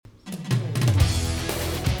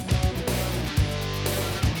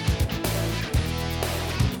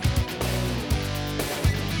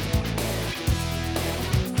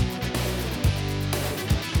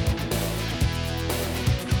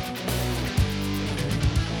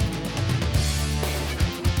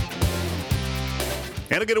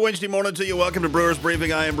And a good Wednesday morning to you. Welcome to Brewers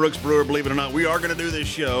Briefing. I am Brooks Brewer. Believe it or not, we are going to do this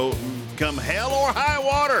show come hell or high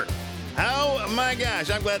water. Oh, my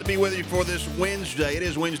gosh. I'm glad to be with you for this Wednesday. It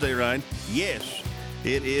is Wednesday, right? Yes,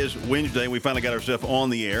 it is Wednesday. We finally got ourselves on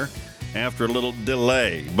the air after a little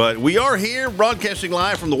delay. But we are here broadcasting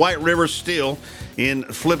live from the White River still in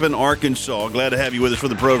Flippin, Arkansas. Glad to have you with us for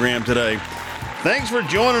the program today. Thanks for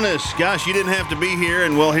joining us. Gosh, you didn't have to be here,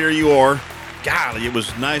 and well, here you are. Golly, it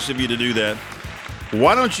was nice of you to do that.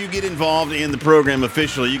 Why don't you get involved in the program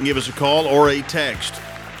officially? You can give us a call or a text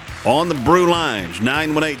on the brew lines,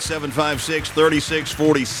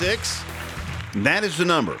 918-756-3646. That is the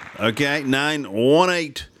number, okay?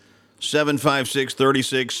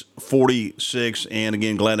 918-756-3646. And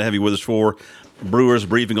again, glad to have you with us for Brewers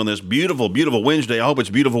Briefing on this beautiful, beautiful Wednesday. I hope it's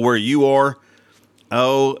beautiful where you are.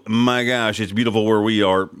 Oh, my gosh, it's beautiful where we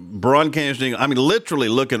are. Broadcasting, I mean, literally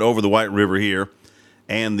looking over the White River here.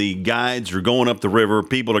 And the guides are going up the river.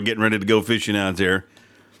 People are getting ready to go fishing out there.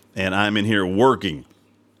 And I'm in here working.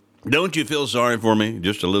 Don't you feel sorry for me?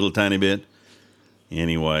 Just a little tiny bit.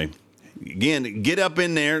 Anyway, again, get up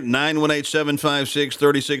in there.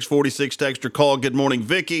 918-756-3646. Text or call. Good morning,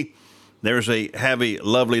 Vicky. There's a have a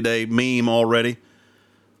lovely day meme already.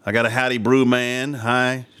 I got a howdy brew man.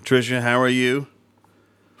 Hi, Tricia. How are you?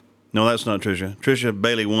 No, that's not Tricia. Tricia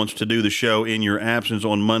Bailey wants to do the show in your absence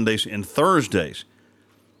on Mondays and Thursdays.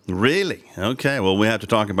 Really? Okay, well, we have to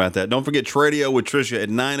talk about that. Don't forget Tradio with Tricia at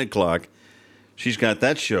 9 o'clock. She's got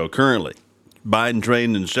that show currently. Buying,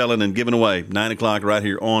 trading, and selling and giving away. 9 o'clock right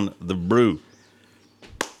here on The Brew.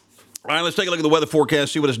 All right, let's take a look at the weather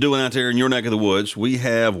forecast, see what it's doing out there in your neck of the woods. We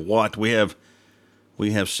have what? We have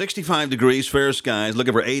 65 degrees, fair skies,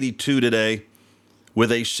 looking for 82 today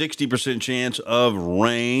with a 60% chance of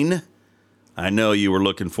rain. I know you were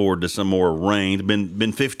looking forward to some more rain.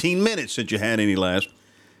 Been 15 minutes since you had any last.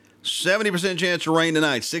 70% chance of rain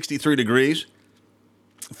tonight, 63 degrees.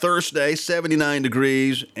 Thursday, 79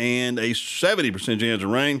 degrees and a 70% chance of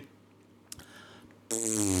rain.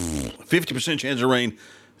 50% chance of rain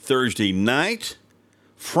Thursday night.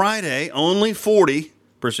 Friday, only 40%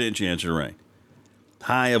 chance of rain.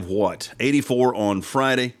 High of what? 84 on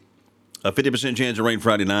Friday. A 50% chance of rain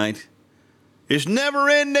Friday night. It's never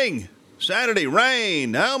ending. Saturday,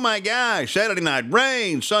 rain. Oh, my gosh. Saturday night,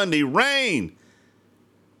 rain. Sunday, rain.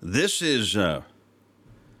 This is some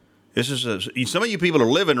of you people are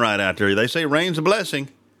living right out there. They say rain's a blessing.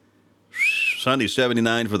 Sunday,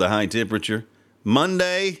 79 for the high temperature.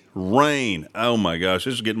 Monday, rain. Oh, my gosh.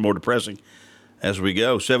 This is getting more depressing as we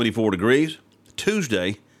go. 74 degrees.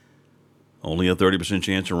 Tuesday, only a 30%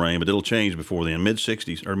 chance of rain, but it'll change before then.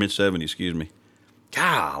 Mid-60s, or mid-70s, excuse me.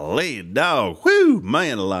 Golly, dog. Whoo,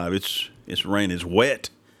 man alive. It's rain. It's wet.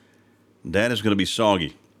 That is going to be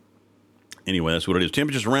soggy. Anyway, that's what it is.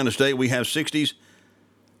 Temperatures around the state, we have 60s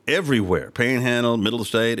everywhere. Panhandle, middle of the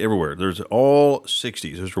state, everywhere. There's all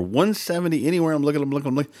 60s. Is there 170 anywhere? I'm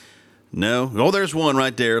looking. No. Oh, there's one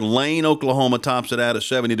right there. Lane, Oklahoma tops it out at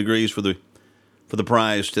 70 degrees for the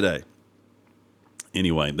prize today.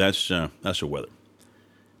 Anyway, that's the weather.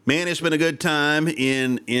 Man, it's been a good time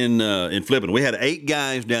in Flippin. We had 8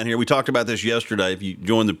 guys down here. We talked about this yesterday if you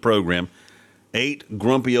joined the program. 8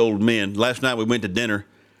 grumpy old men. Last night we went to dinner.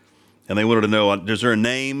 And they wanted to know, is there a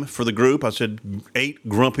name for the group? I said, 8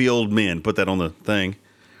 grumpy old men. Put that on the thing.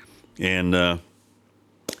 And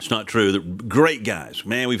it's not true. They're great guys.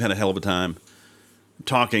 Man, we've had a hell of a time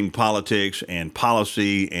talking politics and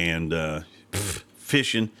policy and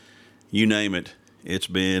fishing. You name it. It's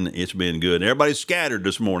been good. Everybody's scattered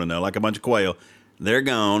this morning, though, like a bunch of quail. They're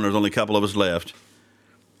gone. There's only a couple of us left.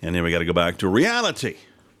 And then we got to go back to reality.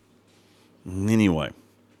 Anyway.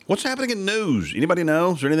 What's happening in news? Anybody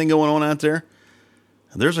know? Is there anything going on out there?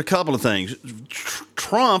 There's a couple of things.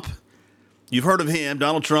 Trump, you've heard of him,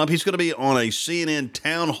 Donald Trump. He's going to be on a CNN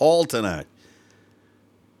town hall tonight.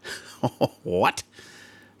 What?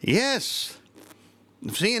 Yes.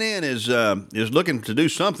 CNN is looking to do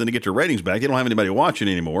something to get their ratings back. They don't have anybody watching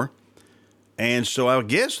anymore. And so I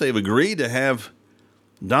guess they've agreed to have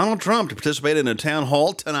Donald Trump to participate in a town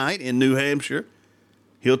hall tonight in New Hampshire.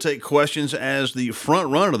 He'll take questions as the front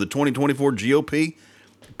runner of the 2024 GOP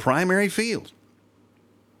primary field.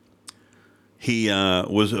 He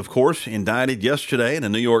was, of course, indicted yesterday in a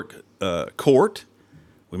New York court.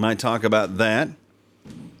 We might talk about that.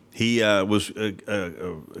 He was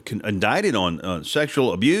indicted on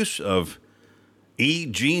sexual abuse of E.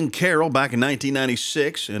 Jean Carroll back in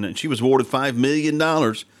 1996, and she was awarded $5 million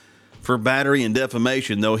for battery and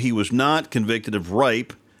defamation, though he was not convicted of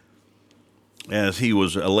rape, as he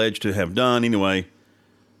was alleged to have done. Anyway,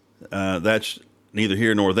 that's neither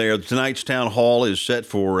here nor there. Tonight's town hall is set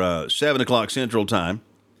for 7 o'clock Central Time.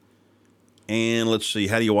 And let's see,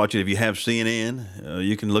 how do you watch it? If you have CNN,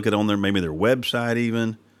 you can look it on their, maybe their website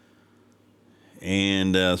even.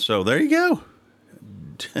 And so there you go.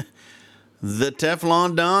 The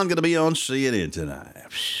Teflon Don going to be on CNN tonight.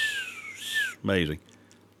 Amazing.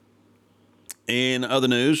 In other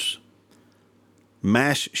news,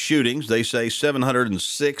 mass shootings, they say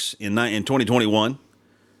 706 in 2021.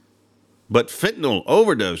 But fentanyl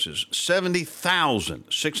overdoses,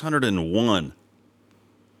 70,601.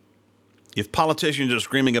 If politicians are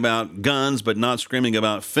screaming about guns but not screaming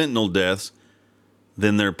about fentanyl deaths,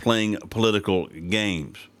 then they're playing political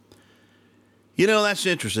games. You know, that's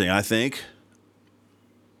interesting, I think.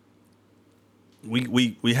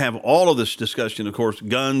 We have all of this discussion, of course,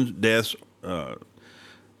 guns, deaths,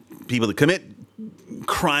 people that commit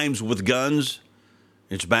crimes with guns.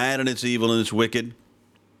 It's bad and it's evil and it's wicked.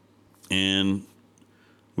 And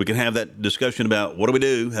we can have that discussion about what do we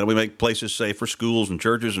do? How do we make places safe for schools and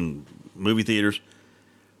churches and movie theaters?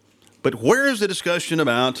 But where is the discussion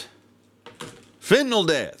about fentanyl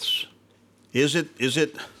deaths? Is it,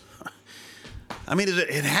 I mean,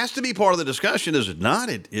 it has to be part of the discussion, is it not?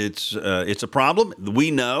 It's a problem.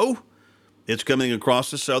 We know it's coming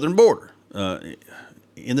across the southern border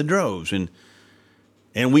in the droves. And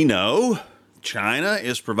we know China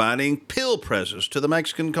is providing pill presses to the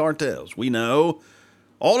Mexican cartels. We know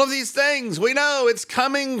all of these things. We know it's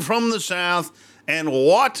coming from the south. And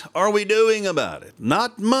what are we doing about it?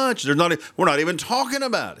 Not much. We're not even talking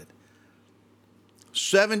about it.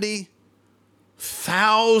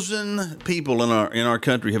 70,000 people in our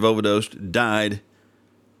country have overdosed, died,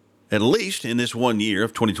 at least in this 1 year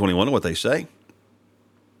of 2021, what they say.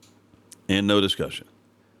 And no discussion.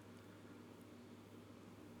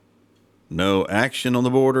 No action on the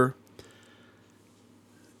border.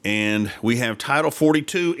 And we have Title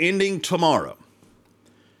 42 ending tomorrow,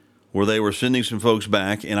 where they were sending some folks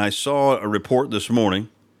back. And I saw a report this morning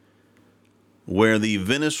where the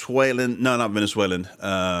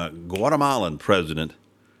Guatemalan president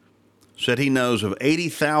said he knows of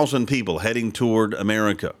 80,000 people heading toward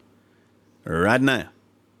America right now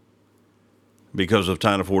because of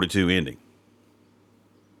Title 42 ending.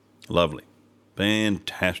 Lovely.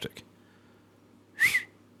 Fantastic.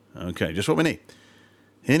 Okay, just what we need.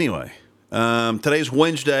 Anyway, today's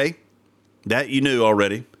Wednesday. That you knew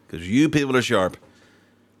already, because you people are sharp.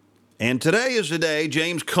 And today is the day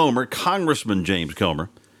James Comer, Congressman James Comer,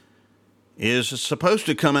 is supposed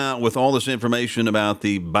to come out with all this information about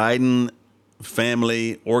the Biden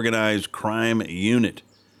Family Organized Crime Unit.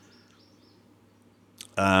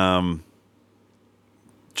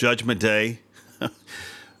 Judgment Day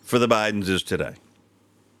for the Bidens is today.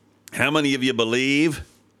 How many of you believe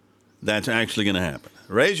that's actually going to happen?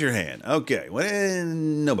 Raise your hand. Okay. Well,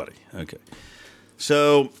 nobody. Okay.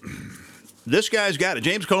 So this guy's got it.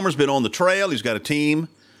 James Comer's been on the trail. He's got a team.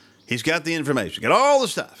 He's got the information. Got all the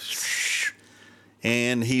stuff.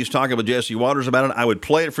 And he's talking with Jesse Waters about it. I would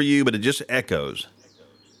play it for you, but it just echoes.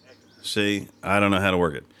 See, I don't know how to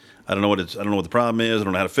work it. I don't know what the problem is. I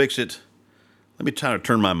don't know how to fix it. Let me try to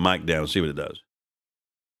turn my mic down and see what it does.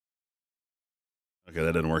 Okay,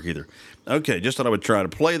 that didn't work either. Okay, just thought I would try to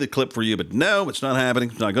play the clip for you, but no, it's not happening.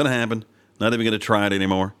 It's not going to happen. Not even going to try it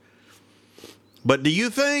anymore. But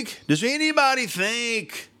does anybody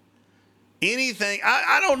think anything?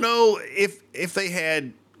 I don't know if they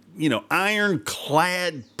had,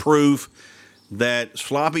 ironclad proof that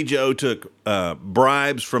Sloppy Joe took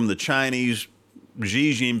bribes from the Chinese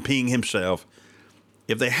Xi Jinping himself.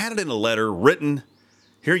 If they had it in a letter written,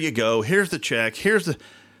 here you go, here's the check,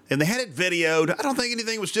 and they had it videoed, I don't think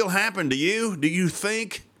anything would still happen. Do you? Do you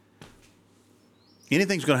think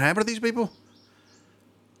anything's going to happen to these people?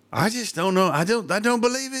 I just don't know. I don't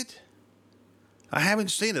believe it. I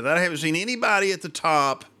haven't seen it. I haven't seen anybody at the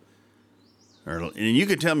top, and you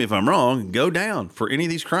can tell me if I'm wrong, go down for any of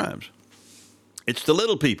these crimes. It's the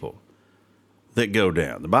little people that go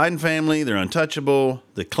down. The Biden family, they're untouchable.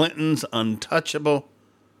 The Clintons, untouchable.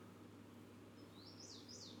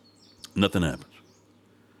 Nothing happens.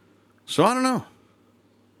 So I don't know.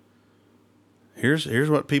 Here's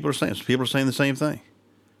what people are saying. People are saying the same thing.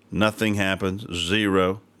 Nothing happens.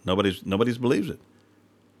 Zero. Nobody's believes it.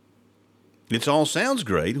 It all sounds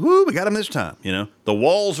great. Woo, we got them this time. The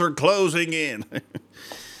walls are closing in.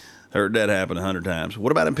 Heard that happen 100 times.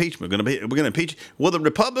 What about impeachment? We're going to impeach. Will the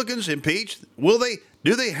Republicans impeach?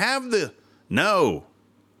 Do they have the? No,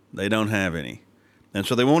 they don't have any. And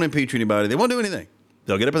so they won't impeach anybody. They won't do anything.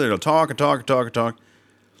 They'll get up there, they'll talk and talk and talk and talk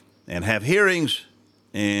and have hearings,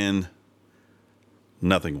 and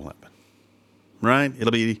nothing will happen. Right?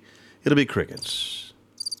 It'll be It'll be crickets.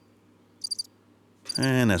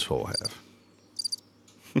 And that's what we'll have.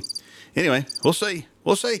 Anyway, we'll see.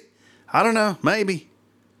 We'll see. I don't know. Maybe.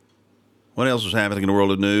 What else is happening in the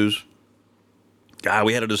world of news?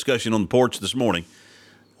 We had a discussion on the porch this morning.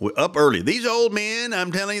 We're up early. These old men,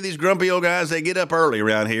 I'm telling you, these grumpy old guys, they get up early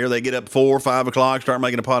around here. They get up 4 or 5 o'clock, start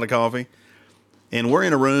making a pot of coffee. And we're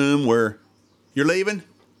in a room where you're leaving?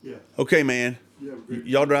 Yeah. Okay, man. Yeah,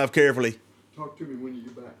 y'all drive carefully. Talk to me when you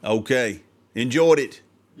get back. Okay. Enjoyed it.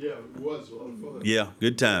 Yeah, it was a lot of fun. Yeah,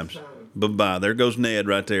 good times. Bye-bye. There goes Ned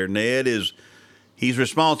right there. Ned he's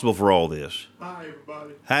responsible for all this. Hi,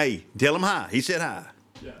 everybody. Hey, tell him hi. He said hi.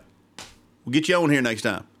 Yeah. We'll get you on here next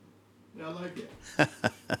time. Yeah, I like it.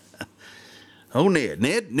 Oh, Ned.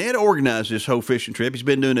 Ned organized this whole fishing trip. He's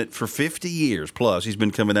been doing it for 50 years plus. He's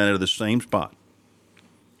been coming out of the same spot.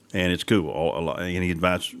 And it's cool. And he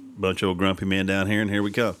invites a bunch of old grumpy men down here, and here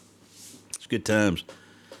we go. It's good times.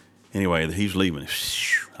 Anyway, he's leaving.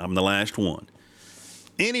 I'm the last one.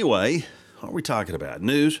 Anyway, what are we talking about?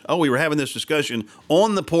 News? Oh, we were having this discussion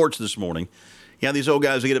on the porch this morning. Yeah, these old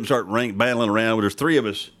guys, they get up and start battling around. Well, there's 3 of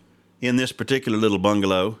us in this particular little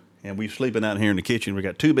bungalow, and we're sleeping out here in the kitchen. We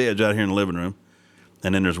got 2 beds out here in the living room,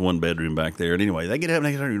 and then there's 1 bedroom back there. And anyway, they get up and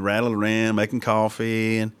they start rattling around, making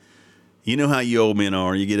coffee, and you know how you old men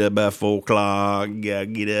are. You get up about 4 o'clock, you gotta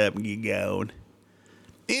get up and get going.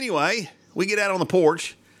 Anyway, we get out on the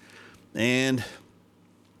porch, and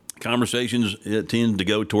conversations tend to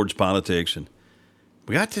go towards politics, and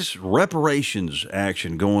we got this reparations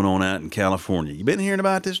action going on out in California. You been hearing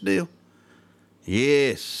about this deal?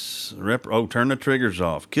 Yes. Turn the triggers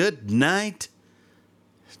off. Good night.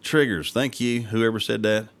 Triggers. Thank you, whoever said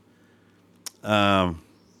that.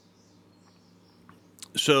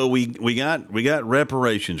 So we got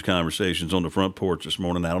reparations conversations on the front porch this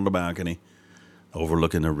morning, out on the balcony,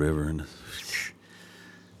 overlooking the river,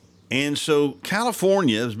 and so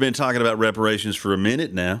California has been talking about reparations for a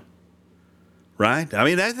minute now, right? I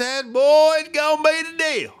mean, that boy, it's gonna be the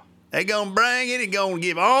deal. They're gonna bring it and gonna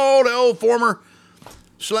give all the old former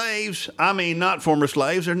slaves. I mean, not former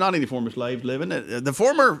slaves. There's not any former slaves living. The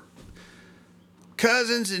former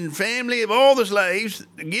cousins and family of all the slaves,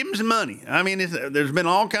 give them some money. I mean, there's been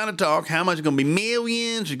all kind of talk. How much is going to be?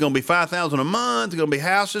 Millions? It's going to be $5,000 a month. It's going to be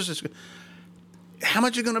houses. How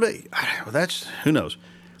much is it going to be? Well, who knows.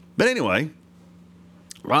 But anyway,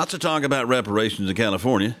 lots of talk about reparations in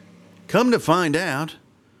California. Come to find out,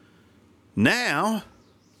 now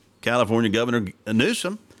California Governor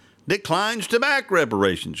Newsom declines to back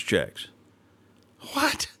reparations checks.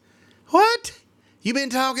 What? You've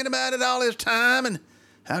been talking about it all this time and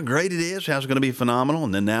how great it is, how it's going to be phenomenal.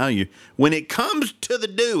 And then now when it comes to the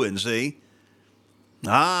doing, see,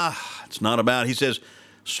 it's not about, he says,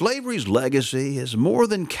 slavery's legacy is more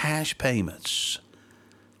than cash payments.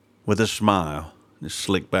 With a smile, his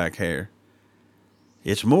slick back hair.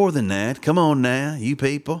 It's more than that. Come on now, you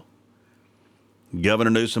people.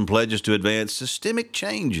 Governor Newsom pledges to advance systemic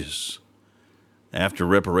changes after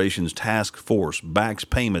reparations task force backs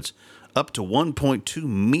payments up to $1.2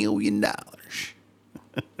 million.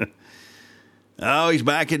 Oh, he's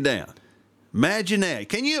backing down. Imagine that.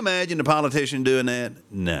 Can you imagine a politician doing that?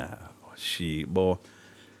 No. Boy.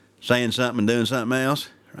 Saying something and doing something else?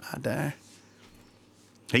 Right there.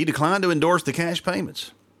 He declined to endorse the cash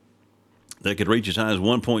payments that could reach as high as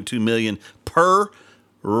 $1.2 million per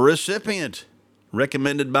recipient,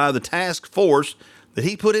 recommended by the task force that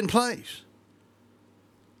he put in place.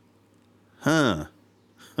 Huh.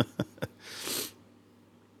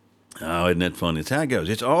 Oh, isn't that funny? It's how it goes.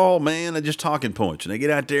 It's all, man, they're just talking points. And they get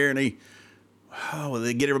out there and they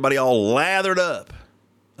get everybody all lathered up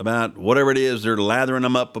about whatever it is they're lathering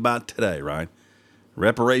them up about today, right?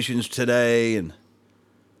 Reparations today and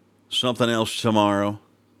something else tomorrow.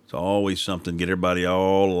 It's always something. Get everybody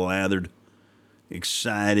all lathered,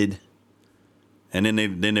 excited. And then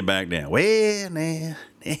they back down. Well, nah,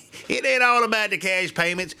 it ain't all about the cash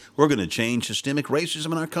payments. We're going to change systemic racism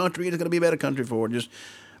in our country. It's going to be a better country for it. Just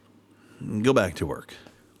go back to work.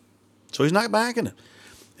 So he's not backing it.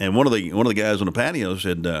 And one of the guys on the patio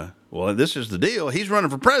said, well, this is the deal. He's running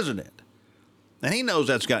for president. And he knows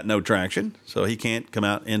that's got no traction, so he can't come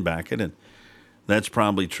out and back it. And that's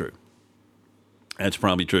probably true. That's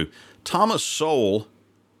probably true. Thomas Sowell,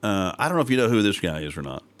 I don't know if you know who this guy is or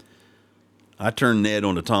not. I turned Ned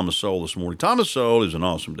on to Thomas Sowell this morning. Thomas Sowell is an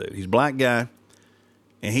awesome dude. He's a black guy,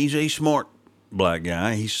 and he's a smart black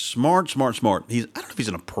guy. He's smart. I don't know if he's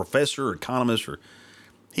a professor or economist, or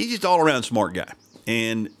he's just all-around smart guy.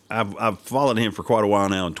 And I've followed him for quite a while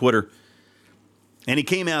now on Twitter. And he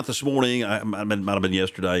came out this morning, might have been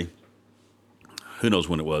yesterday. Who knows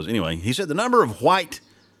when it was. Anyway, he said the number of white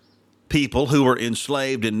people who were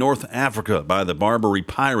enslaved in North Africa by the Barbary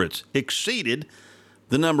pirates exceeded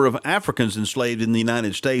the number of Africans enslaved in the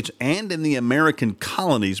United States and in the American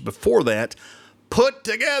colonies before that put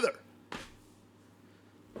together.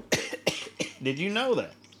 Did you know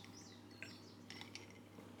that?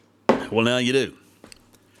 Well, now you do.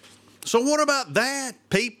 So what about that,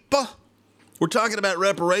 people? We're talking about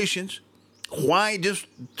reparations. Why just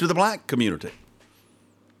to the black community?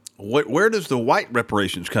 Where does the white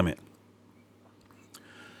reparations come in?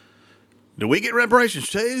 Do we get reparations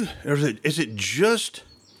too? Or is it just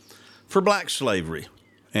for black slavery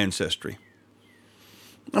ancestry?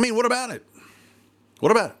 I mean, what about it?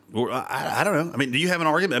 What about it? I don't know. I mean, do you have an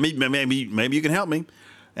argument? I mean, maybe you can help me.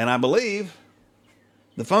 And I believe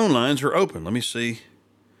the phone lines are open. Let me see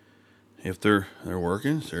if they're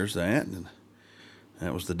working. There's that. And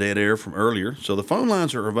that was the dead air from earlier. So the phone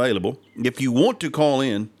lines are available. If you want to call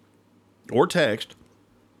in or text,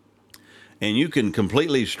 and you can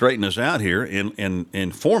completely straighten us out here and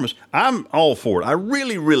inform us, I'm all for it. I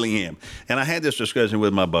really, really am. And I had this discussion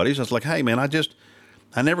with my buddies. I was like, hey, man, I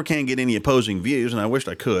never can get any opposing views, and I wished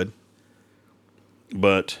I could.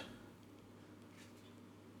 But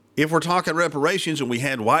if we're talking reparations, and we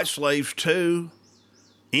had white slaves too,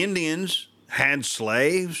 Indians had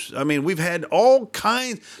slaves. I mean, we've had all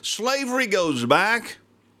kinds. Slavery goes back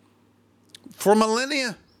for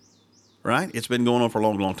millennia, right? It's been going on for a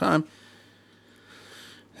long, long time.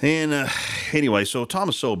 And anyway, so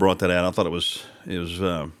Thomas Sowell brought that out. I thought it was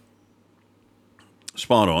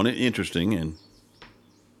spot on, interesting, and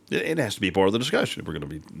it has to be part of the discussion if we're going to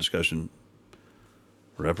be discussing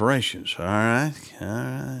reparations. All right.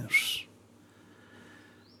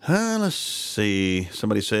 Let's see.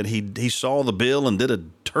 Somebody said he saw the bill and did a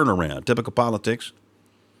turnaround. Typical politics.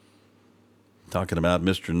 Talking about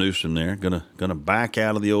Mr. Newsom there. Gonna back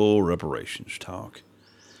out of the old reparations talk.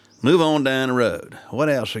 Move on down the road. What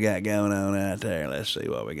else we got going on out there? Let's see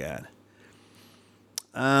what we got.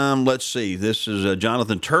 Let's see. This is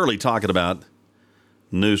Jonathan Turley talking about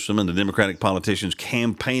Newsom and the Democratic politicians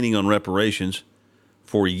campaigning on reparations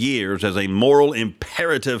for years as a moral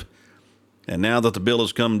imperative. And now that the bill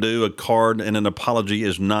has come due, a card and an apology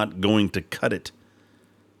is not going to cut it.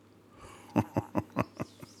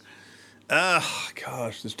 Oh,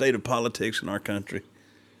 gosh, the state of politics in our country.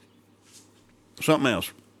 Something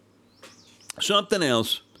else.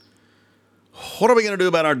 What are we going to do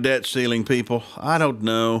about our debt ceiling, people? I don't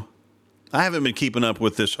know. I haven't been keeping up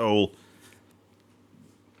with this whole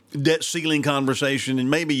debt ceiling conversation,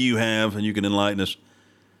 and maybe you have, and you can enlighten us.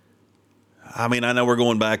 I mean, I know we're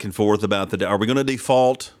going back and forth about are we going to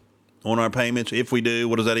default on our payments? If we do,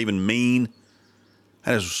 what does that even mean?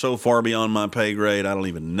 That is so far beyond my pay grade, I don't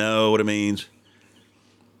even know what it means.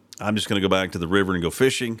 I'm just going to go back to the river and go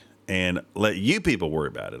fishing and let you people worry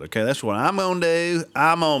about it, okay? That's what I'm going to do.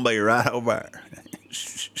 I'm going to be right over there.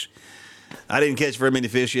 I didn't catch very many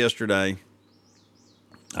fish yesterday.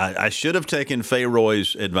 I should have taken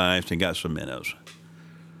Roy's advice and got some minnows.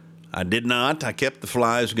 I did not. I kept the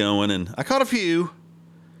flies going, and I caught a few.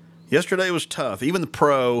 Yesterday was tough. Even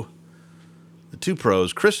the two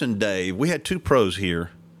pros, Chris and Dave, we had two pros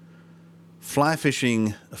here, fly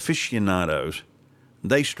fishing aficionados.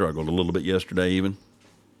 They struggled a little bit yesterday even.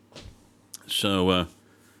 So,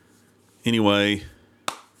 anyway,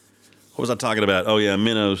 what was I talking about? Oh, yeah,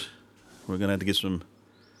 minnows. We're going to have to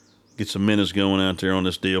get some minnows going out there on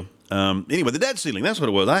this deal. Anyway, the debt ceiling, that's what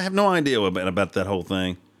it was. I have no idea about that whole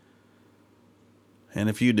thing. And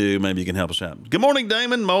if you do, maybe you can help us out. Good morning,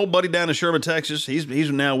 Damon, my old buddy down in Sherman, Texas. He's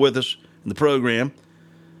now with us in the program.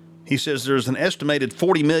 He says there's an estimated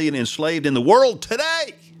 40 million enslaved in the world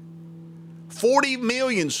today. 40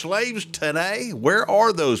 million slaves today? Where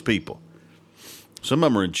are those people? Some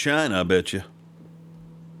of them are in China, I bet you.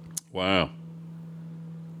 Wow.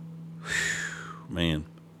 Whew, man.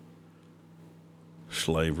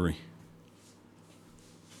 Slavery.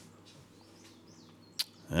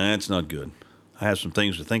 That's not good. I have some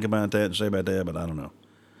things to think about that and say about that, but I don't know.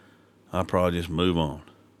 I'll probably just move on.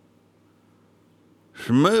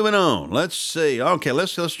 Moving on. Let's see. Okay,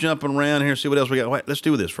 let's jump around here and see what else we got. Wait, let's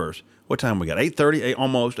do this first. What time we got? 8:30,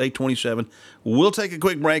 almost 8:27. We'll take a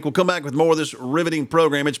quick break. We'll come back with more of this riveting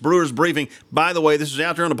program. It's Brewers Briefing. By the way, this is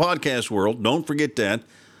out there in the podcast world. Don't forget that.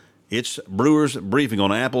 It's Brewers Briefing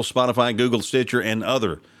on Apple, Spotify, Google, Stitcher, and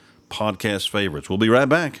other podcast favorites. We'll be right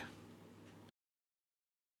back.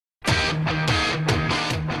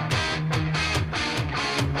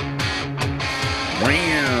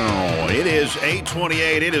 It is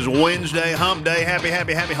 8:28. It is Wednesday, hump day. Happy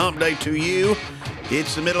hump day to you.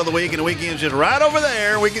 It's the middle of the week, and the weekend's just right over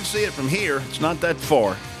there. We can see it from here. It's not that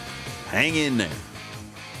far. Hang in there.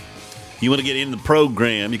 you want to get into the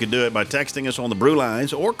program, you can do it by texting us on the Brew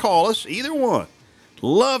Lines or call us, either one.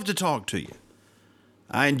 Love to talk to you.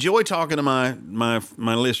 I enjoy talking to my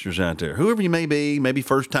listeners out there, whoever you may be, maybe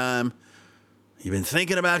first time. You've been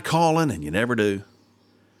thinking about calling and you never do.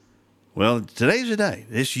 Well, today's the day.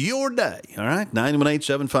 It's your day, all right?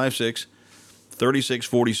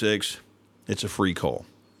 918-756-3646. It's a free call.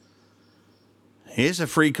 It's a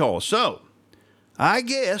free call. So, I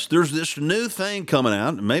guess there's this new thing coming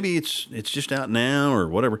out. Maybe it's just out now or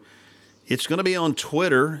whatever. It's going to be on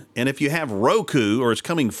Twitter, and if you have Roku, or it's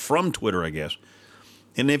coming from Twitter, I guess.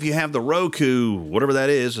 And if you have the Roku, whatever that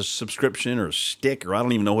is, a subscription or a stick, or I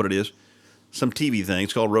don't even know what it is, some TV thing.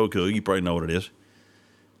 It's called Roku. You probably know what it is.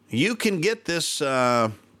 You can get this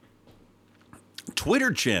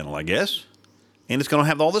Twitter channel, I guess, and it's going to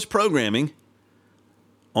have all this programming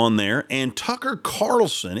on there. And Tucker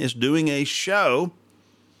Carlson is doing a show.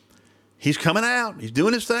 He's coming out. He's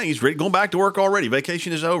doing his thing. He's ready, going back to work already.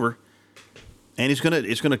 Vacation is over, and it's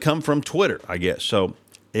gonna come from Twitter, I guess. So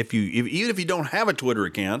even if you don't have a Twitter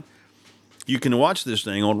account, you can watch this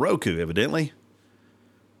thing on Roku, evidently.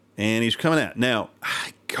 And he's coming out. Now,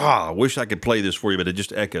 God, I wish I could play this for you, but it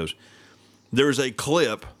just echoes. There's a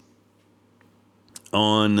clip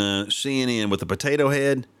on CNN with the potato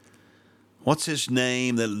head. What's his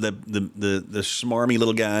name? The smarmy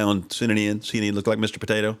little guy on CNN. CNN looked like Mr.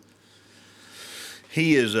 Potato.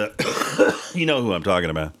 He is, you know who I'm talking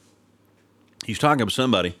about. He's talking to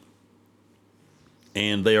somebody,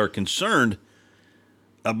 and they are concerned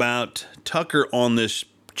about Tucker on this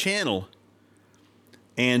channel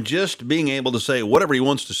and just being able to say whatever he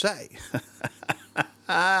wants to say.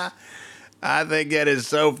 I think that is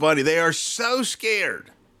so funny. They are so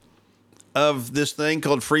scared of this thing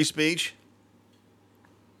called free speech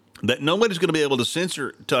that nobody's going to be able to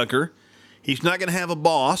censor Tucker. He's not going to have a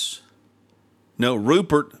boss. No,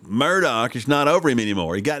 Rupert Murdoch is not over him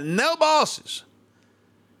anymore. He got no bosses.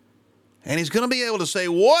 And he's going to be able to say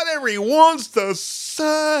whatever he wants to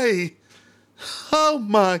say. Oh,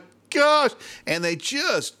 my gosh. And they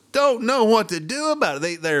just don't know what to do about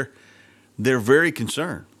it. They're very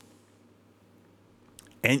concerned.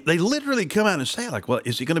 And they literally come out and say, like, well,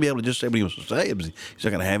 is he going to be able to just say what he wants to say? He's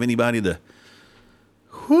not going to have anybody to,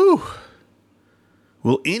 whew.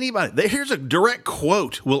 Will anybody, here's a direct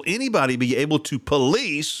quote, will anybody be able to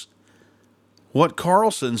police what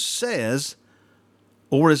Carlson says,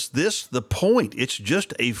 or is this the point? It's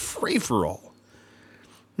just a free-for-all.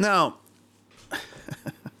 Now,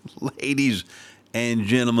 ladies and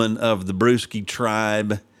gentlemen of the Brewski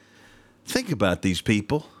tribe, think about these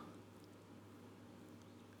people.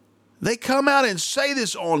 They come out and say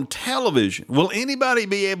this on television. Will anybody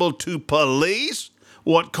be able to police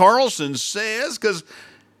what Carlson says? Because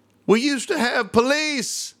we used to have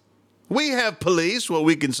police. We have police, what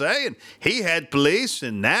we can say, and he had police,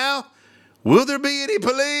 and now, will there be any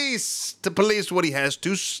police to police what he has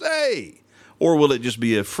to say? Or will it just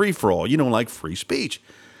be a free-for-all? You don't like free speech.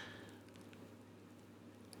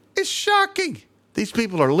 It's shocking. These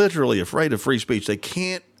people are literally afraid of free speech. They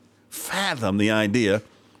can't fathom the idea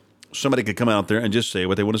somebody could come out there and just say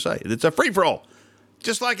what they want to say. It's a free-for-all.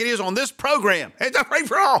 Just like it is on this program. It's a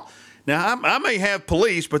free-for-all. Now, I may have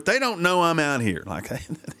police, but they don't know I'm out here. Like,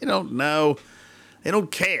 they don't know. They don't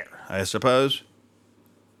care, I suppose.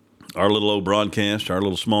 Our little old broadcast, our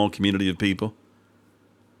little small community of people.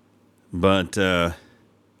 But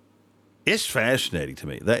it's fascinating to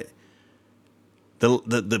me.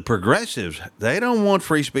 The progressives, they don't want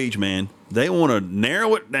free speech, man. They want to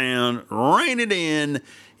narrow it down, rein it in.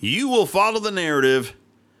 You will follow the narrative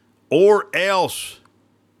or else.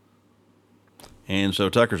 And so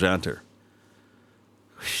Tucker's out there.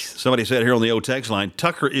 Somebody said here on the old text line,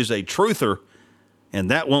 Tucker is a truther, and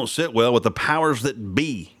that won't sit well with the powers that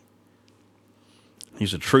be.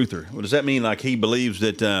 He's a truther. What does that mean? Like he believes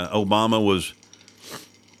that Obama was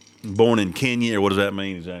born in Kenya, or what does that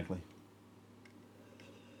mean exactly?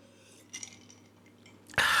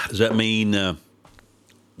 Does that mean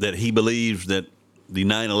that he believes that the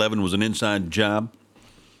 9/11 was an inside job?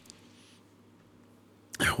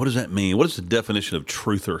 What does that mean? What is the definition of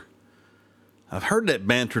truther? I've heard that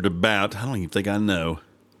bantered about. I don't even think I know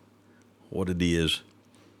what it is.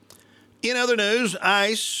 In other news,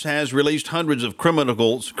 ICE has released hundreds of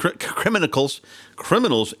criminals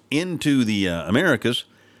into the Americas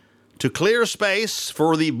to clear space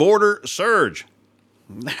for the border surge.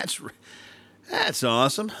 That's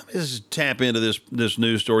awesome. Let's tap into this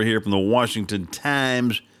news story here from the Washington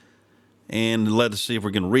Times, and let's see if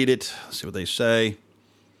we can read it. See what they say.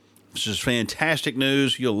 This is fantastic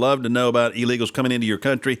news. You'll love to know about illegals coming into your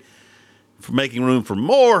country, for making room for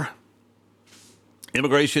more.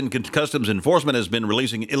 Immigration Customs Enforcement has been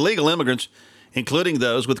releasing illegal immigrants, including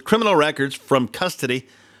those with criminal records, from custody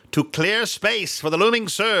to clear space for the looming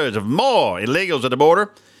surge of more illegals at the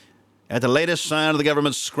border at the latest sign of the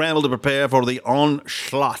government's scramble to prepare for the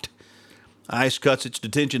onslaught. ICE cuts its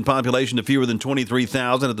detention population to fewer than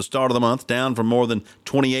 23,000 at the start of the month, down from more than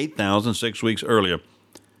 28,000 6 weeks earlier.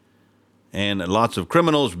 And lots of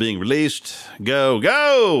criminals being released. Go,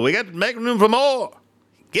 go! We got to make room for more.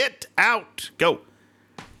 Get out. Go.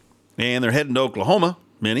 And they're heading to Oklahoma,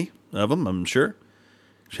 many of them, I'm sure.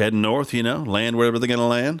 Just heading north, land wherever they're going to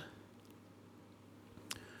land.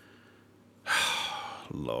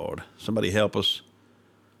 Lord, somebody help us.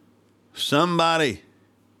 Somebody.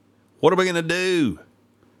 What are we going to do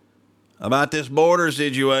about this border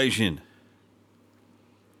situation?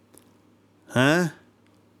 Huh?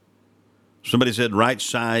 Somebody said Right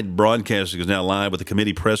Side Broadcasting is now live with a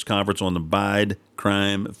committee press conference on the Bide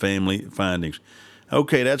crime family findings.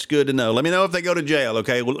 Okay, that's good to know. Let me know if they go to jail,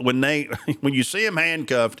 okay? When you see them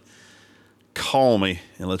handcuffed, call me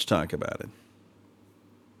and let's talk about it.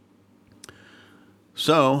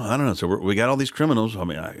 So, I don't know. So we got all these criminals,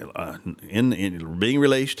 in being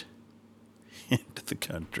released into the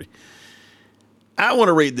country. I want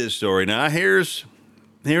to read this story. Now, here's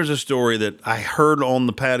a story that I heard on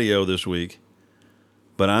the patio this week,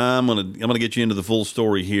 but I'm gonna get you into the full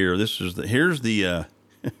story here. Here's the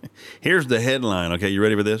headline. Okay, you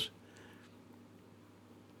ready for this?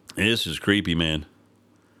 This is creepy, man.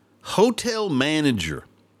 Hotel manager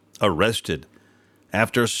arrested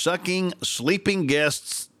after sucking sleeping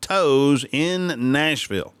guests' toes in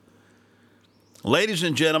Nashville. Ladies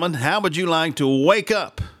and gentlemen, how would you like to wake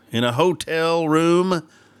up in a hotel room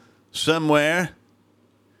somewhere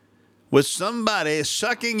with somebody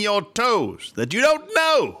sucking your toes that you don't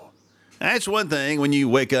know? That's one thing when you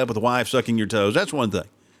wake up with a wife sucking your toes. That's one thing.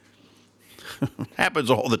 Happens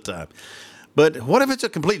all the time. But what if it's a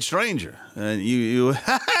complete stranger? And what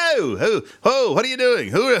are you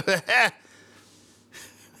doing?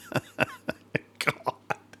 God.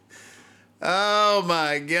 Oh,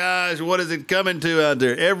 my gosh. What is it coming to out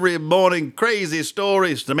there? Every morning, crazy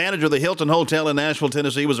stories. The manager of the Hilton Hotel in Nashville,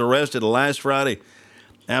 Tennessee, was arrested last Friday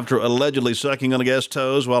after allegedly sucking on a guest's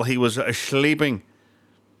toes while he was sleeping.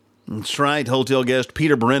 That's right. Hotel guest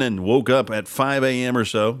Peter Brennan woke up at 5 a.m. or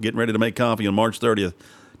so, getting ready to make coffee on March 30th,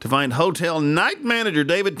 to find hotel night manager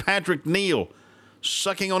David Patrick Neal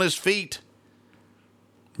sucking on his feet.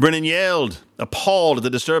 Brennan yelled, appalled at the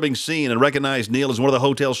disturbing scene, and recognized Neal as one of the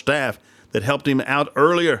hotel staff that helped him out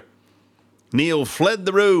earlier. Neal fled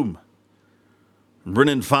the room.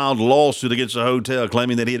 Brennan filed a lawsuit against the hotel,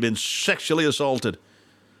 claiming that he had been sexually assaulted.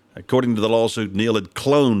 According to the lawsuit, Neal had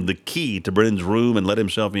cloned the key to Brennan's room and let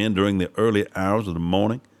himself in during the early hours of the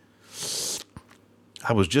morning.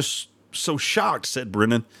 I was just so shocked, said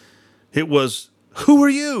Brennan. It was, who are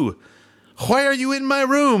you? Why are you in my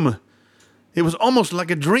room? It was almost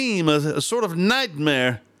like a dream, a sort of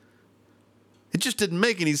nightmare. It just didn't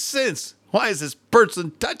make any sense. Why is this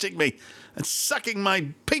person touching me and sucking my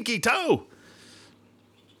pinky toe?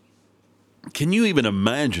 Can you even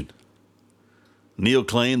imagine? Neal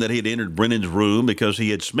claimed that he had entered Brennan's room because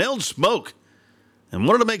he had smelled smoke and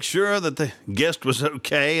wanted to make sure that the guest was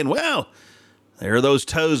okay. And, well, there those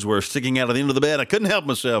toes were sticking out of the end of the bed. I couldn't help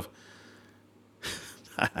myself.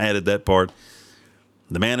 I added that part.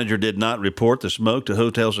 The manager did not report the smoke to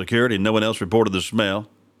hotel security, and no one else reported the smell.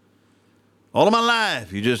 All of my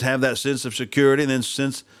life, you just have that sense of security and then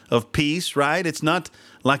sense of peace, right? It's not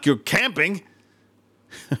like you're camping.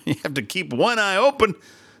 You have to keep one eye open,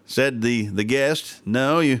 said the guest.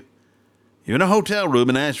 No, you're in a hotel room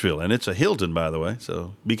in Nashville, and it's a Hilton, by the way,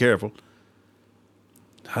 so be careful.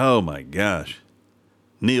 Oh, my gosh.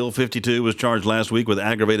 Neal, 52, was charged last week with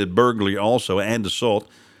aggravated burglary also and assault.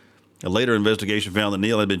 A later investigation found that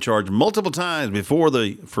Neal had been charged multiple times before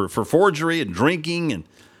for forgery and drinking and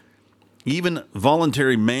even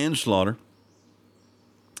voluntary manslaughter.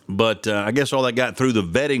 But I guess all that got through the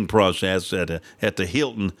vetting process at the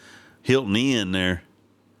Hilton Inn there.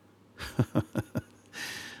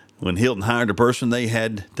 When Hilton hired a person, they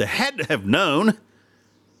had to have known.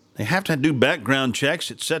 They have to do background checks,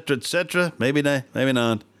 et cetera, maybe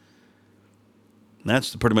not.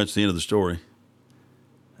 That's pretty much the end of the story.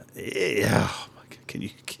 Yeah, oh my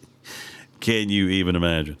God. Can you even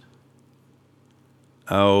imagine?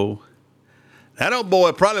 Oh, that old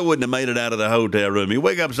boy probably wouldn't have made it out of the hotel room. You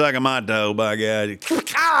wake up sucking my toe, by God.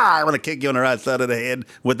 I want to kick you on the right side of the head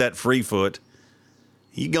with that free foot.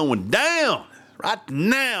 You going down right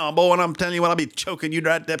now, boy, and I'm telling you what, I'll be choking you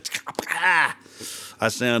right there. I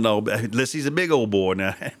sound all, unless he's a big old boy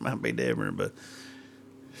now, it might be different, but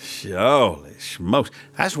Holy smokes.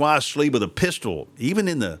 That's why I sleep with a pistol. Even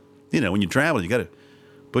in the, when you travel, you got to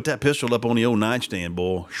put that pistol up on the old nightstand,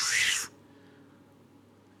 boy.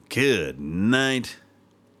 Good night.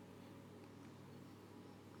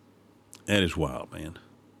 That is wild, man.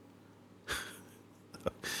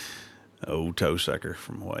 Old toe sucker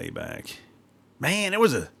from way back. Man, there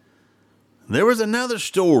was another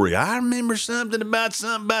story. I remember something about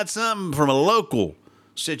something from a local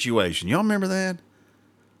situation. Y'all remember that?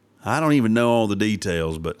 I don't even know all the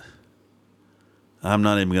details, but I'm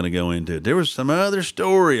not even going to go into it. There was some other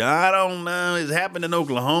story. I don't know. It happened in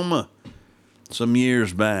Oklahoma some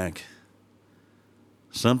years back.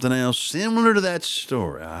 Something else similar to that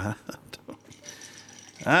story. I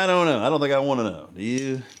don't know. I don't think I want to know. Do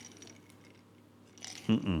you?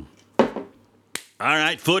 All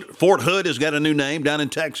right. Fort Hood has got a new name down in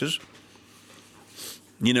Texas.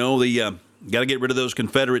 Got to get rid of those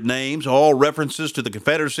Confederate names. All references to the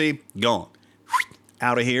Confederacy, gone.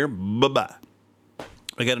 Out of here. Bye-bye.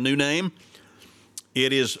 We got a new name.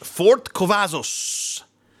 It is Fort Cavazos.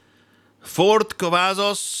 Fort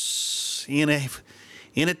Cavazos in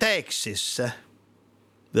Texas.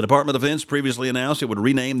 The Department of Defense previously announced it would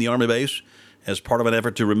rename the Army base as part of an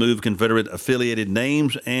effort to remove Confederate-affiliated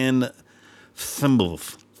names and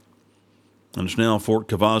symbols. And it's now Fort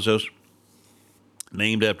Cavazos,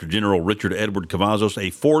 named after General Richard Edward Cavazos,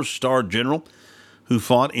 a four-star general who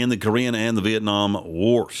fought in the Korean and the Vietnam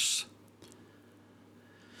Wars.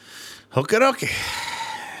 Okay.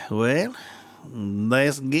 Well,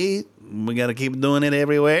 that's good. We got to keep doing it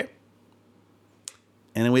everywhere.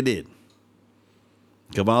 And we did.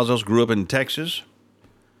 Cavazos grew up in Texas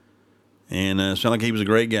and sounded like he was a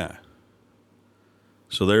great guy.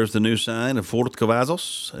 So there's the new sign of Fort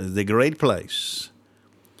Cavazos, the great place.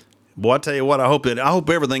 Boy, I tell you what, I hope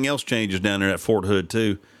everything else changes down there at Fort Hood,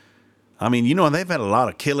 too. I mean, they've had a lot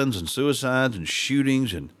of killings and suicides and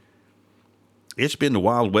shootings, and it's been the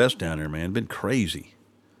Wild West down there, man. It's been crazy.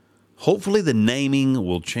 Hopefully the naming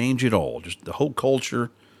will change it all. Just the whole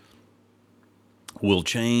culture will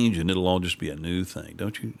change, and it'll all just be a new thing.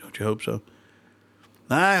 Don't you hope so?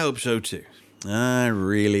 I hope so, too. I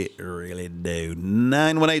really, really do.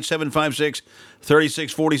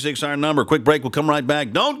 918-756-3646, our number. Quick break. We'll come right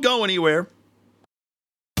back. Don't go anywhere.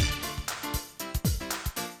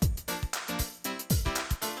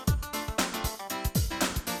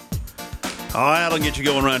 All right, I'll get you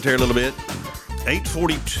going right there a little bit.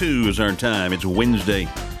 8:42 is our time. It's Wednesday,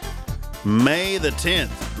 May the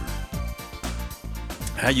 10th.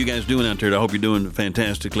 How you guys doing out there? I hope you're doing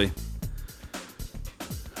fantastically.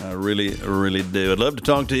 I really, really do. I'd love to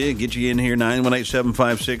talk to you, get you in here.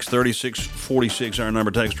 918-756-3646, our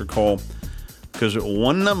number, text or call. Because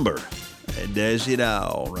one number does it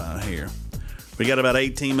all right here. We got about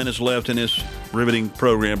 18 minutes left in this riveting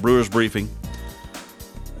program, Brewers Briefing,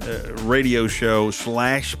 radio show /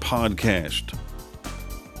 podcast.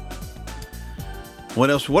 What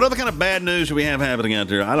else? What other kind of bad news do we have happening out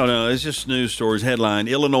there? I don't know. It's just news stories. Headline: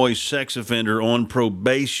 Illinois sex offender on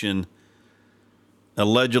probation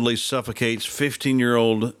allegedly suffocates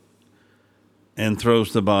 15-year-old and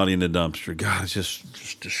throws the body in the dumpster. God, it's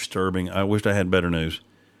just disturbing. I wish I had better news.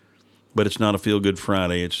 But it's not a feel-good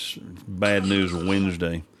Friday. It's bad news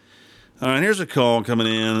Wednesday. All right, here's a call coming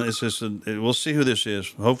in. It's just we'll see who this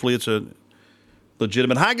is. Hopefully it's a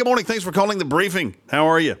legitimate. Hi, good morning. Thanks for calling the briefing. How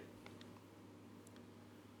are you?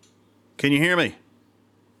 Can you hear me?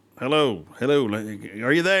 Hello.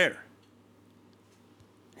 Are you there?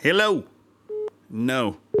 Hello.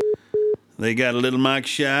 No. They got a little mic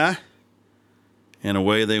shy, and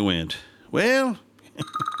away they went. Well,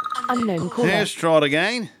 unknown caller. There's Trot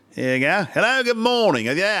again. Here you go. Hello, good morning.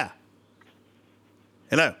 Yeah.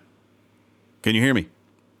 Hello. Can you hear me?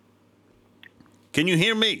 Can you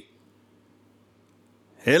hear me?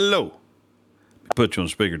 Hello. Put you on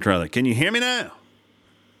speaker. Try that. Can you hear me now?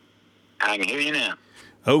 I can hear you now.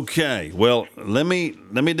 Okay. Well, let me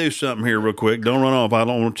do something here real quick. Don't run off. I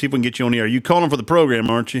don't want to see if we can get you on the air. You calling for the program,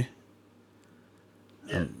 aren't you?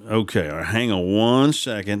 Yeah. Okay. All right, hang on one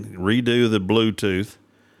second. Redo the Bluetooth.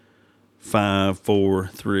 5, 4,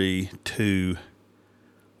 3, 2,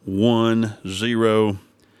 1, 0.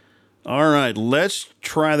 All right. Let's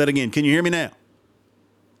try that again. Can you hear me now?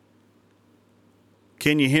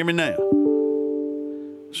 Can you hear me now?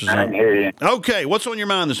 I can hear you. Okay. What's on your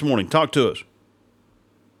mind this morning? Talk to us.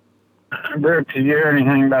 Brooke, did you hear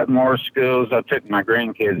anything about more schools? I took my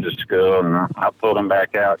grandkids to school, and I pulled them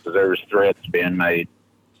back out because there was threats being made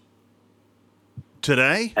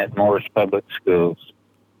Today? at Morris Public Schools.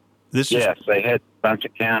 Yes, they had a bunch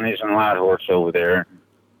of counties and Lighthorse over there.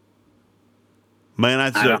 Man, I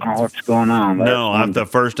don't know what's going on. no, the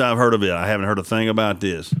first I've heard of it. I haven't heard a thing about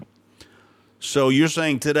this. So you're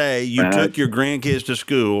saying today you took your grandkids to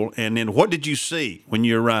school, and then what did you see when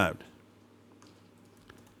you arrived?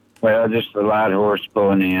 Well, just the light horse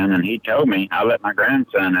pulling in, and he told me, I let my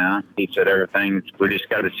grandson out. He said, we just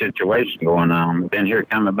got a situation going on. Then here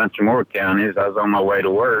come a bunch of more counties. I was on my way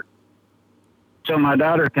to work. So my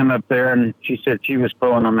daughter come up there, and she said she was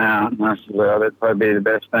pulling them out. And I said, well, that'd probably be the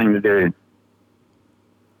best thing to do.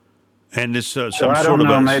 And it's some so I sort don't of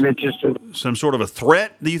know, maybe it's just some sort of a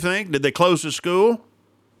threat, do you think? Did they close the school?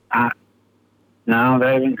 No,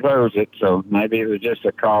 they haven't closed it, so maybe it was just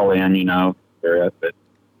a call-in, But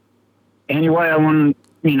anyway, I want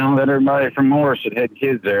to, let everybody from Morris that had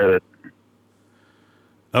kids there.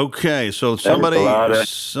 Okay, so somebody yeah,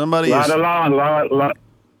 somebody like a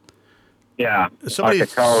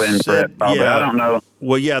call-in said, threat, yeah, I don't know.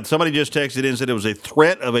 Well, yeah, somebody just texted in and said it was a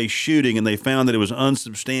threat of a shooting, and they found that it was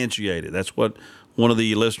unsubstantiated. That's what one of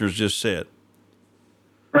the listeners just said.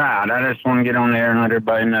 Right. I just want to get on there and let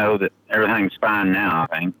everybody know that everything's fine now,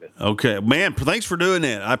 I think. Okay. Man, thanks for doing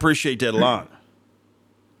that. I appreciate that a lot.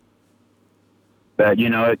 But,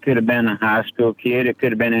 it could have been a high school kid. It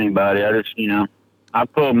could have been anybody. I just, I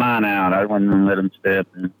pulled mine out. I wouldn't let them step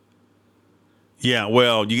in. Yeah,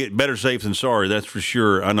 well, you get better safe than sorry, that's for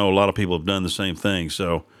sure. I know a lot of people have done the same thing.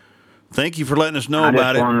 So thank you for letting us know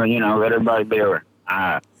about it. I just want to, let everybody be aware.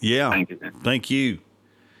 Yeah. Thank you. Thank you.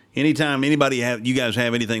 Anytime you guys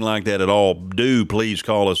have anything like that at all, do please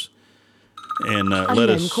call us and let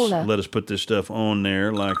us put this stuff on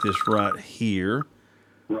there like this right here.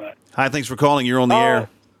 Right. Hi, thanks for calling. You're on the air.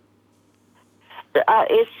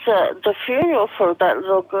 It's the funeral for that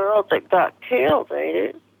little girl that got killed, ain't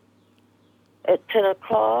it? At 10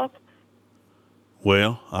 o'clock.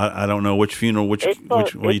 Well, I don't know which funeral. What are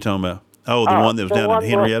you talking about? Oh, the one that was down in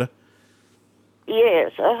Henrietta.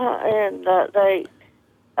 Yes, and they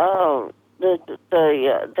was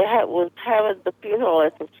having the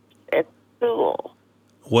funeral at school.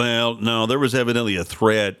 Well, no, there was evidently a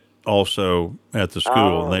threat also at the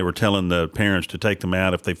school. They were telling the parents to take them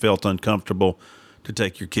out if they felt uncomfortable to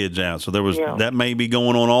take your kids out. So there was that may be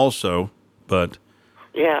going on also, but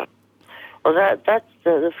yeah. Well, that's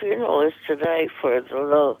the funeral is today for the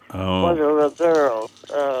little one of the little girls.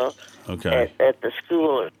 Okay. At the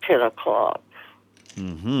school at 10 o'clock.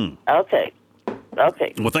 Mm-hmm. Okay.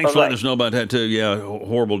 Well, thanks for letting us know about that too. Yeah,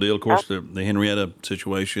 horrible deal. Of course, the Henrietta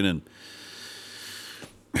situation, and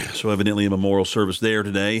so evidently a memorial service there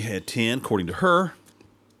today at 10, according to her.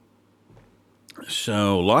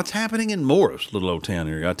 So lots happening in Morris, little old town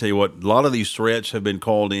area. I tell you what, a lot of these threats have been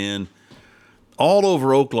called in all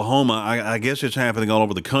over Oklahoma. I guess it's happening all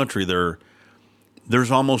over the country.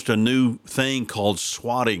 There's almost a new thing called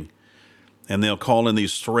swatting. And they'll call in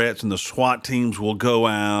these threats, and the SWAT teams will go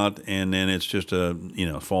out, and then it's just a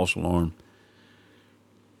false alarm.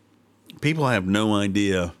 People have no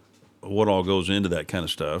idea what all goes into that kind of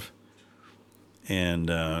stuff, and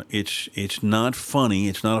it's not funny.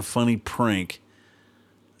 It's not a funny prank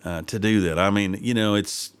to do that. I mean,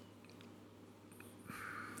 it's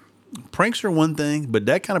pranks are one thing, but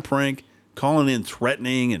that kind of prank, calling in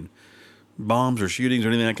threatening and bombs or shootings or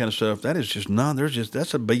anything that kind of stuff, that is just not.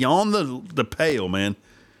 That's beyond the pale, man.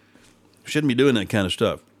 Shouldn't be doing that kind of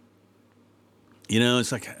stuff.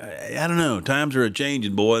 It's like I don't know. Times are a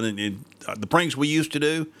changing, boy. And the pranks we used to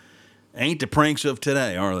do ain't the pranks of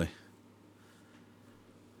today, are they?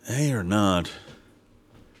 They are not.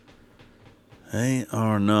 They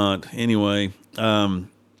are not. Anyway,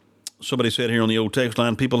 somebody said here on the old text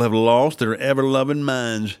line, people have lost their ever-loving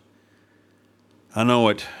minds. I know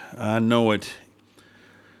it.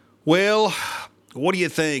 Well, what do you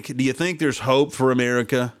think? Do you think there's hope for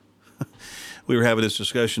America? We were having this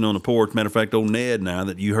discussion on the porch. Matter of fact, old Ned and I,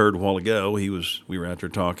 that you heard a while ago, we were out there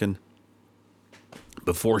talking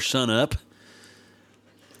before sunup,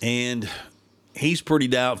 and he's pretty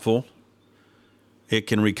doubtful it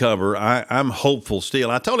can recover. I'm hopeful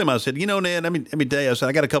still. I told him, I said, Ned, let me tell you, I said,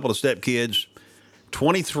 I got a couple of stepkids.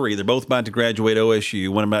 23. They're both about to graduate OSU.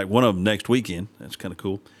 One of them next weekend. That's kind of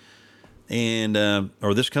cool. And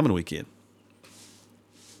or this coming weekend.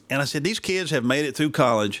 And I said, these kids have made it through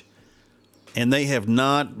college, and they have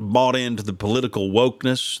not bought into the political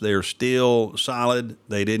wokeness. They're still solid.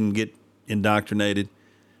 They didn't get indoctrinated,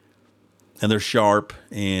 and they're sharp,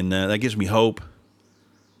 and that gives me hope.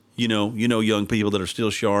 Young people that are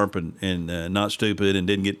still sharp and not stupid and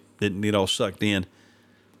didn't get all sucked in.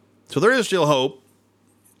 So there is still hope.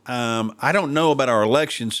 I don't know about our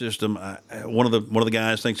election system. One of the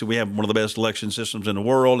guys thinks that we have one of the best election systems in the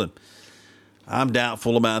world, and I'm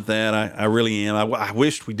doubtful about that. I really am. I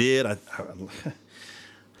wished we did.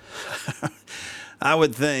 I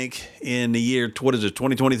would think in the year, what is it,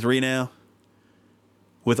 2023 now?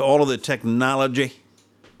 With all of the technology,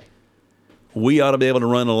 we ought to be able to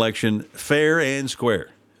run an election fair and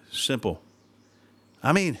square. Simple.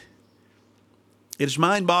 I mean, it's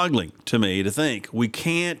mind-boggling to me to think we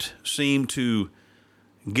can't seem to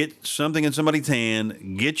get something in somebody's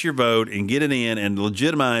hand, get your vote, and get it in, and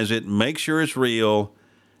legitimize it, make sure it's real,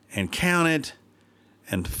 and count it,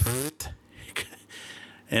 and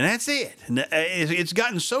that's it. It's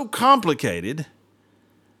gotten so complicated,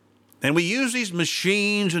 and we use these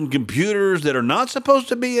machines and computers that are not supposed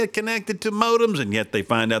to be connected to modems, and yet they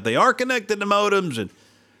find out they are connected to modems,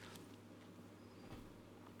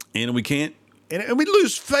 and we can't, and we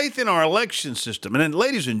lose faith in our election system. And then,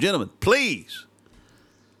 ladies and gentlemen, please,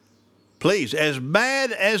 as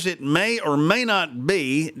bad as it may or may not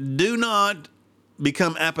be, do not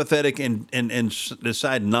become apathetic and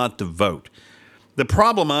decide not to vote. The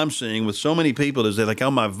problem I'm seeing with so many people is they're like,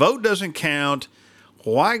 oh, my vote doesn't count.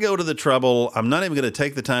 Why go to the trouble? I'm not even going to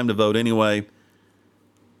take the time to vote anyway.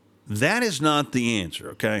 That is not the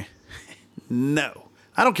answer, okay? No.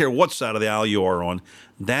 I don't care what side of the aisle you are on.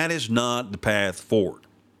 That is not the path forward.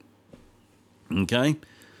 Okay?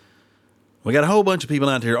 We got a whole bunch of people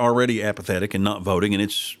out there already apathetic and not voting, and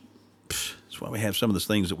that's why we have some of the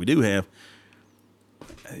things that we do have.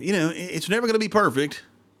 You know, it's never going to be perfect.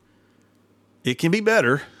 It can be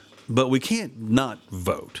better, but we can't not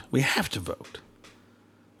vote. We have to vote.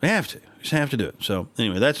 We have to. We just have to do it. So,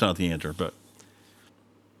 anyway, that's not the answer, but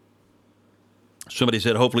somebody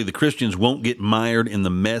said, hopefully the Christians won't get mired in the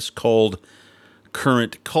mess called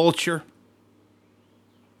current culture.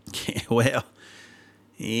 Well,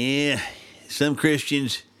 yeah, some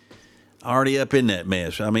Christians already up in that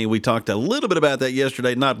mess. I mean, we talked a little bit about that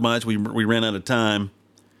yesterday, not much. We ran out of time.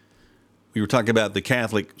 We were talking about the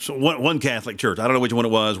Catholic, so one Catholic church. I don't know which one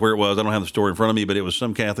it was, where it was. I don't have the story in front of me, but it was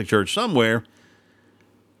some Catholic church somewhere.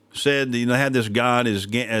 Said, you know, had this God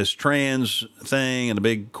as trans thing and a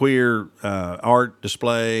big queer art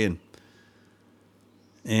display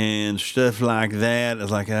and stuff like that.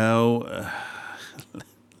 It's like, oh,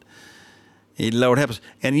 Lord help us.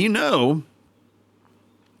 And you know,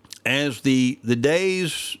 as the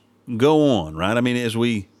days go on, right? I mean, as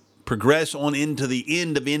we progress on into the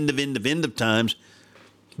end of times,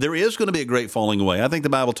 there is going to be a great falling away. I think the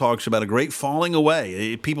Bible talks about a great falling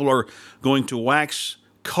away. People are going to wax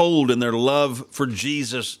cold in their love for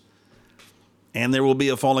Jesus, and there will be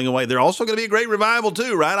a falling away. There's also going to be a great revival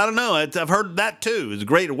too, right? I don't know. I've heard that too. It's a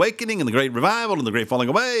great awakening and the great revival and the great falling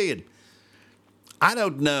away. And I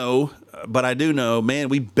don't know, but I do know, man,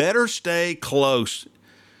 we better stay close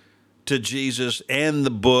to Jesus and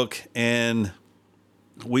the book, and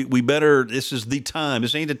we better, this is the time.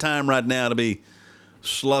 This ain't the time right now to be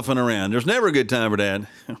sloughing around. There's never a good time for that,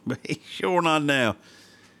 but sure not now.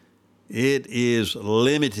 It is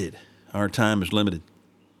limited. Our time is limited.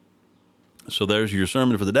 So there's your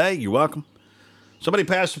sermon for the day. You're welcome. Somebody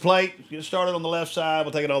pass the plate. Get started on the left side.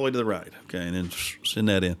 We'll take it all the way to the right. Okay, and then send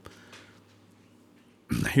that in.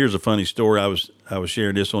 Here's a funny story. I was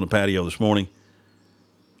sharing this on the patio this morning.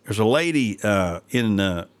 There's a lady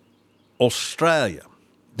in Australia,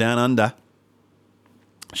 down under.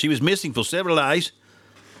 She was missing for several days,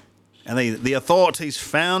 and the authorities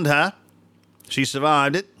found her. She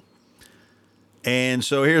survived it. And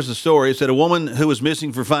so here's the story. It said a woman who was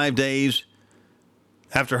missing for 5 days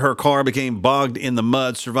after her car became bogged in the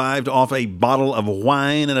mud survived off a bottle of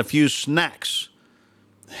wine and a few snacks.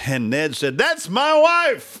 And Ned said, "That's my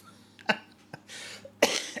wife."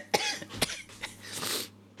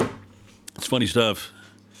 It's funny stuff.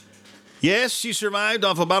 Yes, she survived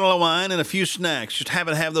off a bottle of wine and a few snacks. Just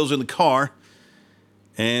happened to have those in the car.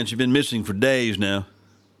 And she's been missing for days now.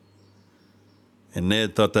 And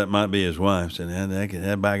Ned thought that might be his wife. Said,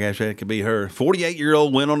 that could be her.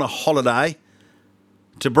 48-year-old went on a holiday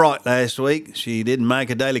to Bright last week. She didn't make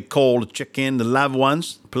a daily call to check in the loved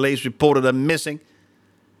ones. Police reported her missing.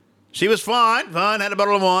 She was fine, had a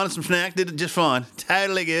bottle of wine and some snacks, did it just fine.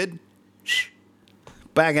 Totally good.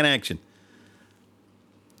 Back in action.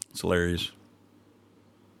 It's hilarious.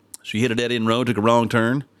 She hit a dead-end road, took a wrong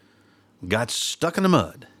turn, got stuck in the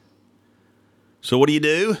mud. So what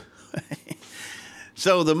do?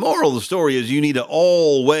 So the moral of the story is you need to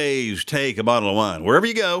always take a bottle of wine. Wherever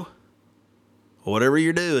you go, whatever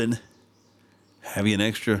you're doing, have you an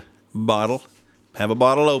extra bottle. Have a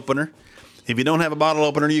bottle opener. If you don't have a bottle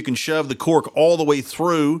opener, you can shove the cork all the way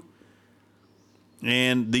through.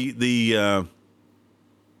 And the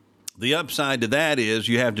upside to that is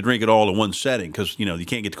you have to drink it all in one setting because, you know, you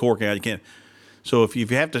can't get the cork out. You can't. So if you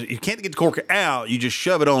can't get the cork out, you just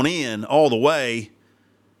shove it on in all the way.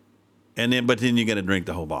 but then you got to drink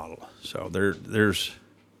the whole bottle. So there's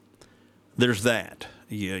that.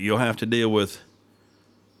 You'll have to deal with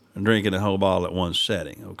drinking a whole bottle at one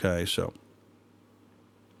setting. Okay, so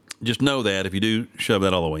just know that if you do shove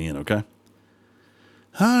that all the way in. Okay.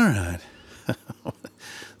 All right.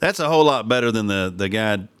 That's a whole lot better than the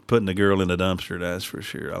guy putting the girl in the dumpster. That's for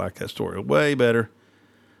sure. I like that story. Way better.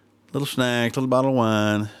 Little snack, little bottle of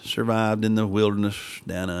wine. Survived in the wilderness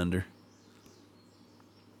down under.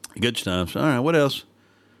 Good stuff. All right. What else?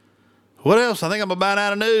 What else? I think I'm about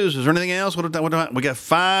out of news. Is there anything else? We got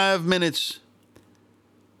 5 minutes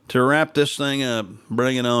to wrap this thing up.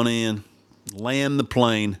 Bring it on in. Land the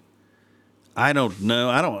plane. I don't know.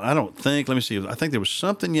 I don't think. Let me see. I think there was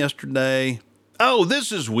something yesterday. Oh,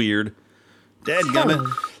 this is weird. Dadgummit.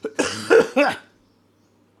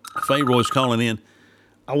 Fayroy's calling in.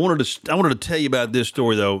 I wanted to tell you about this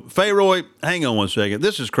story though. Fayroy, hang on one second.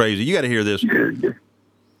 This is crazy. You got to hear this.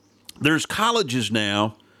 There's colleges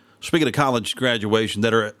now. Speaking of college graduation,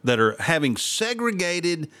 that are having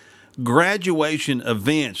segregated graduation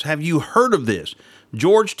events. Have you heard of this?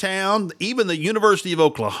 Georgetown, even the University of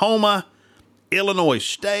Oklahoma, Illinois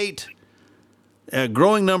State, a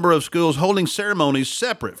growing number of schools holding ceremonies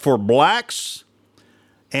separate for blacks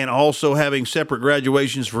and also having separate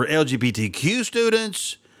graduations for LGBTQ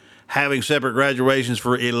students, having separate graduations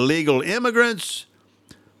for illegal immigrants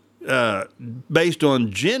based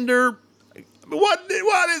on gender. What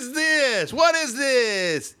is this? What is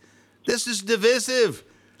this? This is divisive.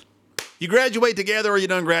 You graduate together or you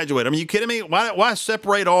don't graduate. I mean, you kidding me? Why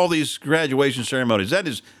separate all these graduation ceremonies? That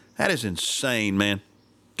is insane, man.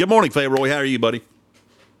 Good morning, Fayroy. How are you, buddy?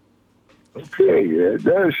 Okay, it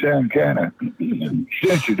does sound kind of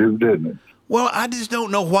sensitive, doesn't it? Well, I just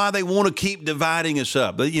don't know why they want to keep dividing us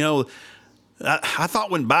up. But, you know, I thought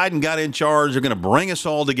when Biden got in charge, they're going to bring us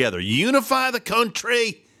all together, unify the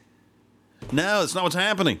country. No, that's not what's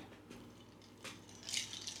happening.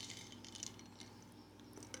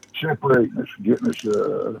 Separating us, getting us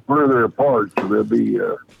further apart, so there'll be,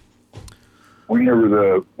 whenever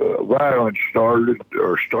the violence starts,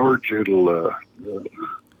 it'll,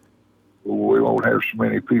 we won't have so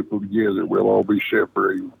many people together. We'll all be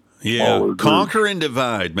separated. Yeah, conquer and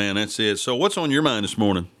divide, man. That's it. So what's on your mind this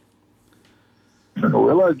morning?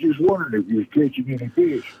 Well, I was just wondering if you was catching any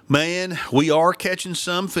fish. Man, we are catching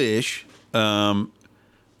some fish.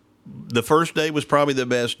 The first day was probably the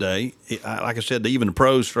best day. Like I said, even the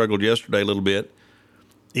pros struggled yesterday a little bit.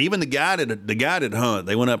 Even the guy that hunt,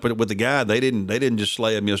 they went up with the guy. They didn't just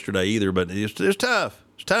slay him yesterday either. But it's tough.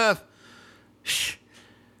 It's tough.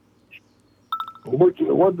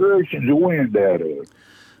 What direction's the wind out of?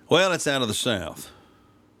 Well, it's out of the south.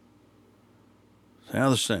 It's out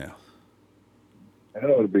of the south. That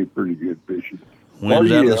ought to be pretty good fishing.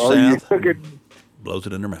 Wind's out of the south. Cooking, blows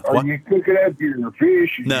it in their mouth. are you cooking up your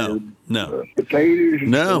fish? And No. Potatoes?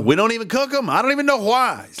 No, we don't even cook them. I don't even know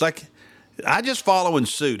why. It's like I just follow in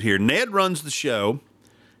suit here. Ned runs the show,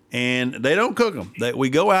 and they don't cook them. We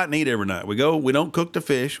go out and eat every night. We don't cook the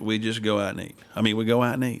fish. We just go out and eat. We go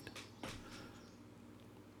out and eat.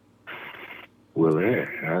 Well, yeah,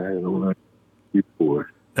 I don't know before.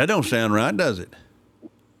 That don't sound right, does it?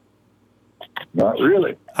 Not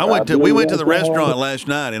really. We went to the restaurant last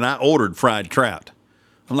night, and I ordered fried trout.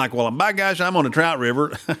 I'm like, well, by gosh, I'm on the trout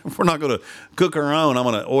river. If we're not going to cook our own, I'm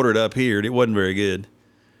going to order it up here. And it wasn't very good.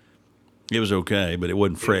 It was okay, but it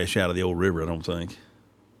wasn't fresh out of the old river, I don't think.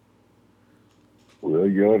 Well,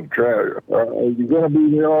 you ought to try it. Are you going to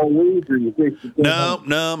be there all week, or you fix it? No,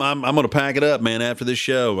 I'm going to pack it up, man. After this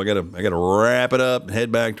show, I got to wrap it up, and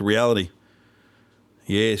head back to reality.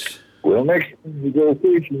 Yes. Well, next time you go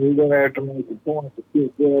fishing, you're going to have to make a point to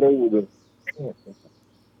kick that over the camp.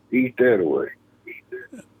 Eat that away.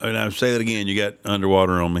 And I say that again. You got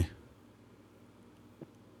underwater on me.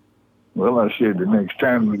 Well, I said the next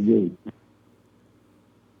time you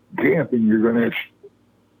go camping, you're going to have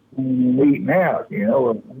eating out,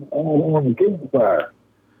 all on the campfire.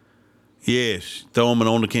 Yes, throw them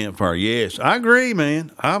on the campfire. Yes, I agree,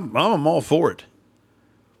 man. I'm all for it.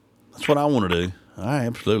 That's what I want to do. I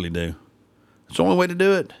absolutely do. It's the only way to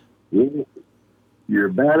do it. You're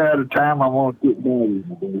about out of time. I want to get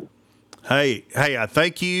down. Hey, I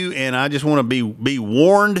thank you, and I just want to be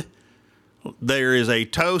warned. There is a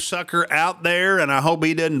toe sucker out there, and I hope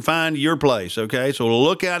he doesn't find your place, okay? So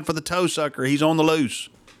look out for the toe sucker. He's on the loose.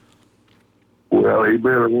 Well, he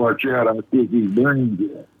better watch out. I think his brains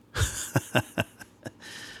out.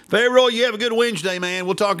 Fayroy, you have a good Wednesday, man.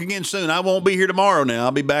 We'll talk again soon. I won't be here tomorrow now.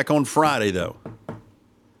 I'll be back on Friday, though.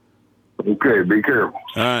 Okay, be careful.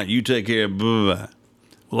 All right, you take care. Bye-bye.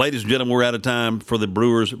 Ladies and gentlemen, we're out of time for the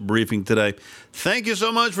Brewers briefing today. Thank you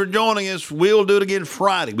so much for joining us. We'll do it again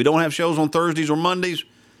Friday. We don't have shows on Thursdays or Mondays,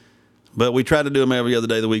 but we try to do them every other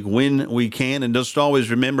day of the week when we can. And just always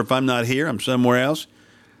remember, if I'm not here, I'm somewhere else.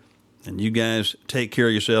 And you guys take care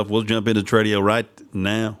of yourself. We'll jump into Tradio right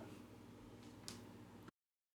now.